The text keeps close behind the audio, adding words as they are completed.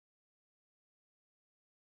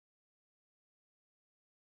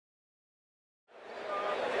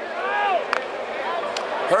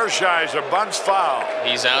Hershiser bunts foul.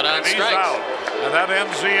 He's out on strikes. He's out, and that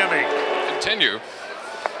ends the inning. Continue.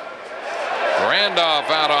 Randolph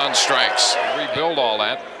out on strikes. Rebuild all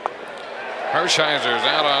that. Hershiser's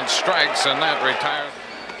out on strikes, and that retires.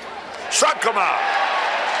 Struck him out.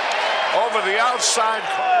 Over the outside.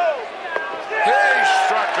 He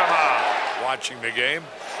struck him out. Watching the game,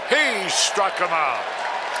 he struck him out.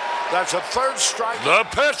 That's a third strike. The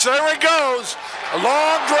pitch, there it goes. A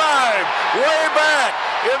long drive, way back.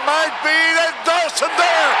 It might be that Dawson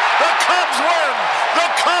there. The Cubs win. The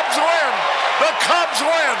Cubs win. The Cubs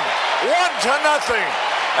win. 1-0.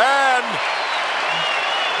 And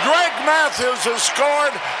Greg Maddux has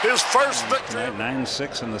scored his first victory.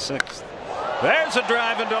 9-6 in the sixth. There's a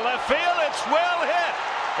drive into left field. It's well hit.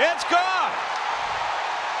 It's gone.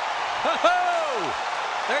 Ho-ho!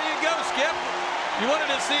 There you go, Skip. You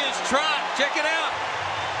wanted to see his trot. Check it out.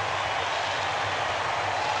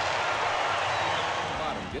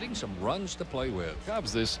 Getting some runs to play with.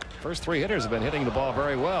 Cubs, this first three hitters have been hitting the ball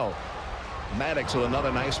very well. Maddux with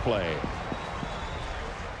another nice play.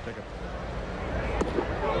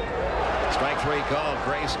 Strike three called.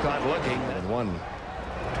 Grace caught looking. And one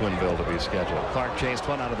twin bill to be scheduled. Clark chased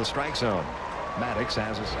one out of the strike zone. Maddux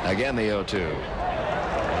has us again the 0-2.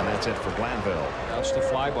 And that's it for Glanville. That's the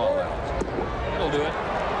fly ball out. That'll do it.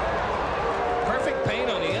 Perfect paint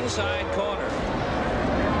on the inside corner.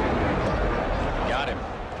 Got him.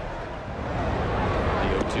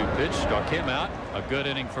 The 0-2 pitch struck him out. A good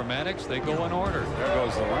inning for Maddux. They go in order. There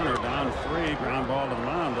goes the runner down 3. Ground ball to the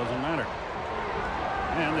mound. Doesn't matter.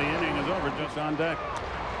 And the inning is over. Just on deck.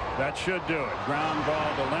 That should do it. Ground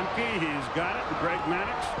ball to Lemke. He's got it. Greg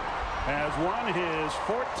Maddux has won his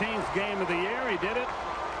 14th game of the year. He did it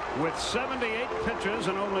with 78 pitches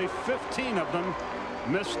and only 15 of them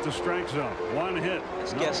missed the strike zone. One hit.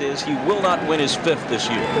 His guess is he will not win his 5th this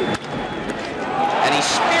year. And he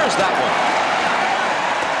spears that one.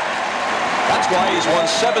 That's why he's won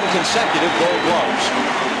 7 consecutive Gold Gloves.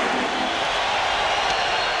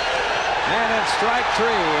 And it's strike 3,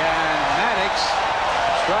 and Maddux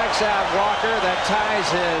strikes out Walker. That ties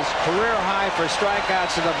his career high for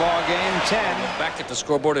strikeouts in the ball game, 10. Back at the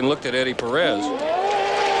scoreboard and looked at Eddie Perez.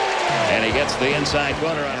 And he gets the inside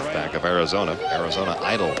corner on halfback of Arizona. Arizona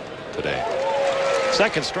idle today.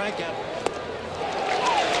 Second strikeout.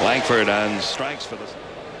 Langford on strikes for this.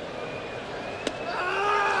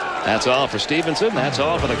 That's all for Stevenson. That's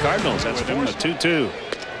all for the Cardinals. That's 2-2.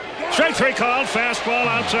 Strike 3 called. Fastball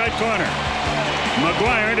outside corner.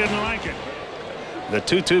 McGuire didn't like it. The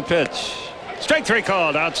 2-2 pitch. Strike 3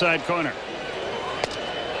 called. Outside corner.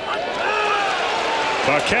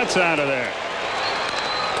 Paquette's out of there.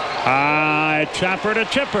 High chopper to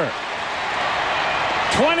chipper.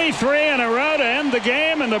 23 in a row to end the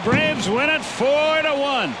game, and the Braves win it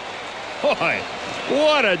 4-1. Boy,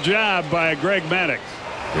 what a job by Greg Maddux.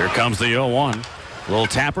 Here comes the 0-1. Little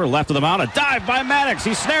tapper left of the mound. A dive by Maddux.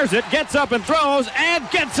 He snares it, gets up and throws, and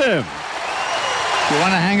gets him. You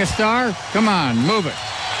want to hang a star? Come on, move it.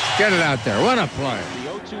 Get it out there. What a play.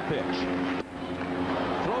 The 0-2 pitch.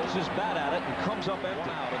 Throws his bat at it and comes up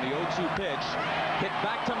empty. Out in the 0-2 pitch. Hit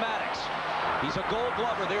back to Maddux. He's a Gold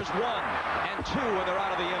Glover. There's 1 and 2, and they're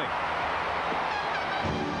out of the inning.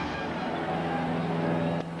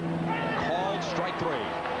 Called strike 3.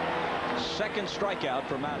 Second strikeout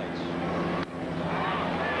for Maddux.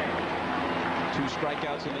 2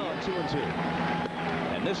 strikeouts in the 2 and 2.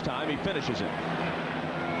 And this time he finishes it.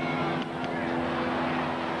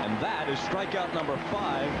 And that is strikeout number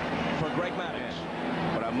 5 for Greg Maddux.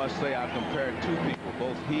 But I must say I've compared 2 people,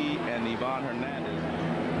 both he and Ivan Hernandez.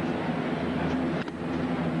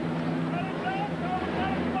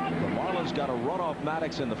 The Marlins got a run off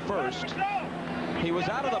Maddux in the first. He was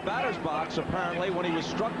out of the batter's box apparently when he was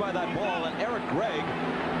struck by that ball, and Eric Gregg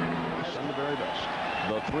has done the very best.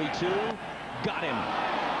 The 3-2 got him.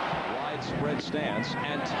 Widespread stance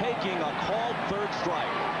and taking a called third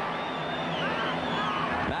strike.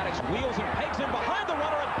 Maddux wheels and pegs him behind the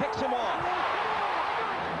runner and picks him off.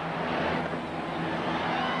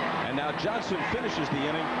 And now Johnson finishes the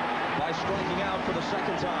inning by striking out for the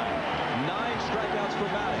second time. 9 strikeouts for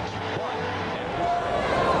Maddux.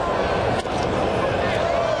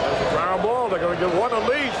 There's a ground ball. They're going to get one at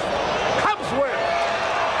least. Cubs win.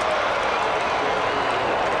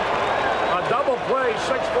 A double play,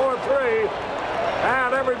 6-4-3.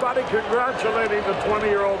 And everybody congratulating the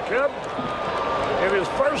 20-year-old kid. In his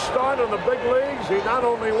first start in the big leagues, he not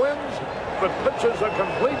only wins, but pitches a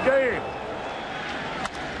complete game.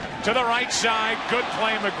 To the right side, good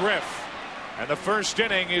play, McGriff. And the first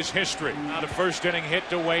inning is history. Now the first inning hit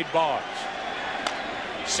to Wade Boggs.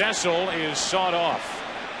 Cecil is sawed off.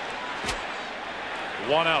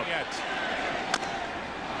 1 out.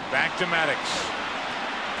 Back to Maddux.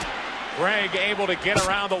 Greg able to get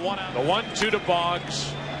around the 1 out. The 1-2 to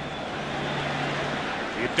Boggs.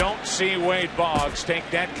 You don't see Wade Boggs take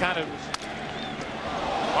that kind of.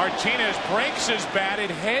 Martinez breaks his bat.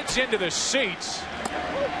 It heads into the seats.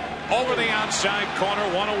 Over the outside corner,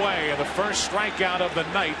 1 away, and the first strikeout of the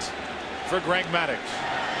night for Greg Maddux.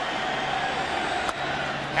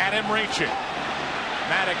 Had him reaching.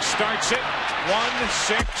 Maddux starts it.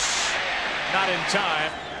 1-6. Not in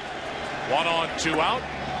time. 1 on, 2 out.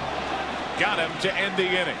 Got him to end the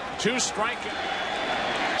inning. 2 strikeouts.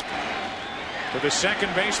 To the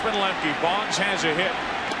second baseman, Lemke. Boggs has a hit,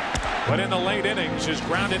 but in the late innings is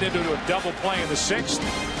grounded into a double play in the 6th.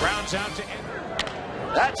 Grounds out to end.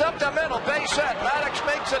 That's up the middle, base hit. Maddux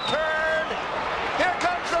makes a turn. Here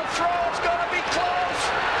comes the throw. It's going to be close.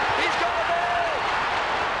 He's going to roll.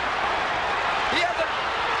 He has a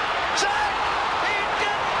shot. He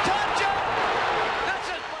didn't touch him. That's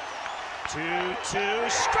it. 2-2.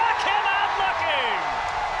 Struck him out looking.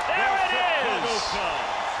 There it is.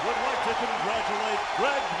 Would like to congratulate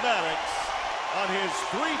Greg Maddux on his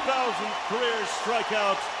 3,000th career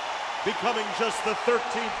strikeout, becoming just the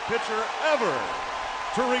 13th pitcher ever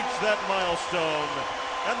to reach that milestone.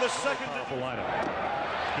 And the second lineup.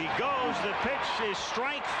 He goes. The pitch is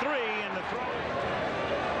strike 3, and the throw.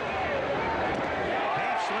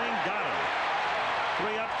 Half swing, got him.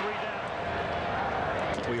 3 up, 3 down.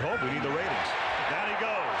 We hope. We need the ratings. Down he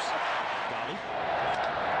goes. Dolly.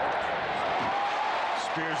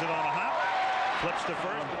 Spears it on a hop. Flips to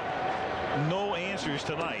first. No answers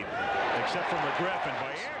tonight, except for McGriff and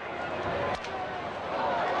Bayer.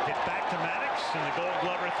 Hit back to Maddux, and the Gold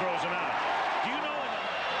Glover throws him out. Do you know?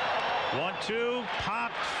 1-2,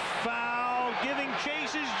 popped, foul, giving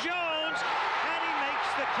chases Jones, and he makes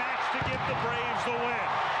the catch to give the Braves the win.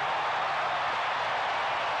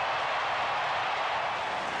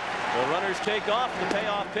 The runners take off. The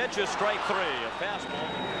payoff pitch is strike 3, a fastball.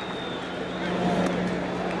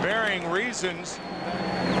 Varying reasons.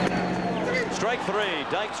 Strike 3,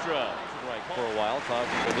 Dykstra. Right for a while,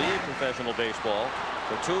 talking to leave professional baseball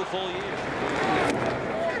for 2 full years.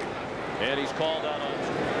 And he's called out on.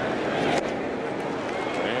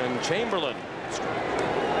 And Chamberlain.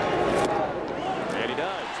 And he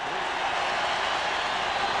does.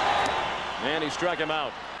 And he struck him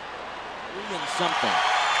out. Something.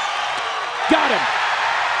 Got him.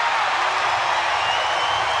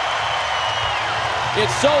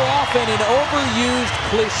 It's so often an overused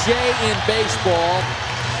cliche in baseball.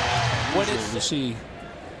 When it's to see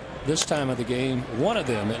this time of the game, one of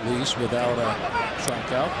them at least without a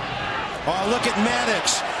strikeout. Oh, look at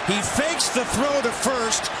Maddux. He fakes the throw to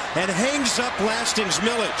first and hangs up Lasting's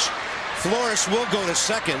Millage. Flores will go to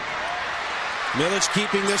second. Millage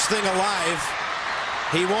keeping this thing alive.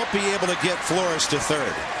 He won't be able to get Flores to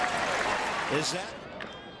third. Is that?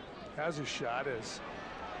 Has a shot as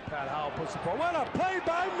Pat Howell puts the ball. What a play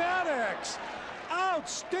by Maddux.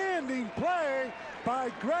 Outstanding play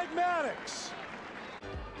by Greg Maddux.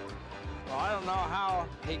 Well, I don't know how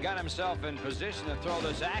he got himself in position to throw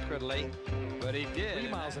this accurately, but he did. 3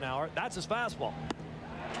 miles an hour. That's his fastball.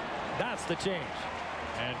 That's the change.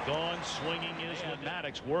 And gone swinging is with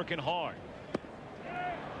Maddux, working hard.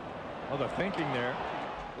 Well, the thinking there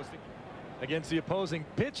was against the opposing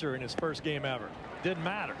pitcher in his first game ever. Didn't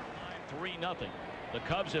matter. 3-0. The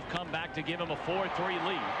Cubs have come back to give him a 4-3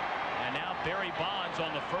 lead. And now Barry Bonds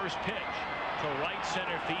on the first pitch to right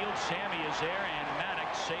center field. Sammy is there, and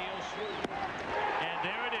Maddux sails through. And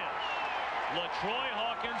there it is. LaTroy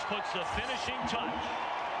Hawkins puts the finishing touch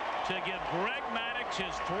to give Greg Maddux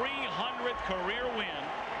his 300th career win.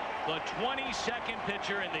 The 22nd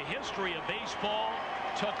pitcher in the history of baseball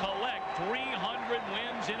to collect 300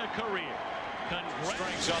 wins in a career.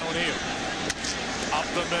 Strikes on O'Neill. Up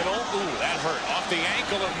the middle. Ooh, that hurt. Off the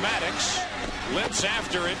ankle of Maddux. Limps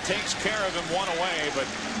after it. Takes care of him 1 away. But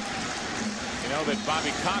you know that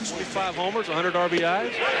Bobby Cox with 5 homers, 100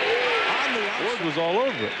 RBIs. Ward was all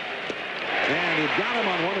over it. And he got him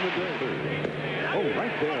on one of the goals. Oh,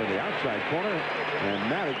 right there in the outside corner. And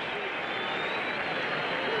Maddux.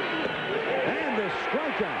 And the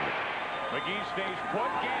strikeout. McGee stays put.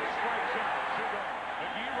 Gant strikes out.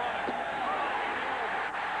 McGee running.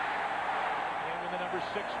 In with the number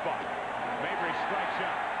 6 spot. Mabry strikes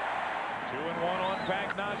out. 2-1 on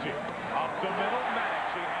Pagnozzi. Up the middle, Maddux.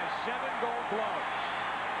 He has 7 Gold Gloves.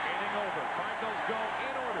 Inning over. Cardinals go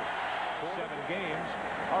in order. 7 games.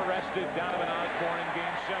 Arrested Donovan Osborne in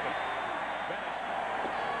Game 7.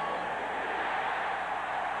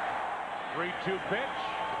 3-2 pitch.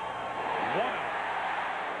 1 out.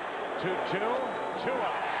 2-2. 2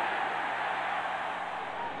 out.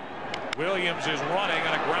 Williams is running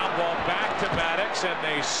on a ground ball back to Maddux, and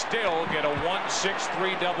they still get a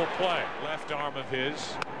 1-6-3 double play. Left arm of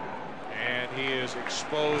his, and he is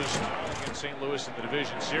exposed against St. Louis in the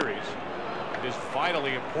division series. It is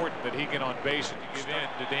vitally important that he get on base and give in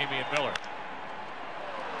to Damian Miller.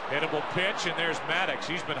 Hittable pitch, and there's Maddux.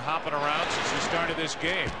 He's been hopping around since the start of this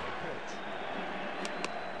game.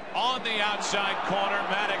 On the outside corner,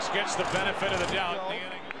 Maddux gets the benefit of the doubt in the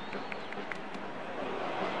inning.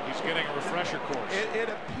 He's getting a refresher course. It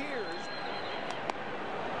appears.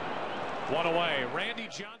 One away. Randy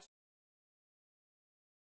Johnson.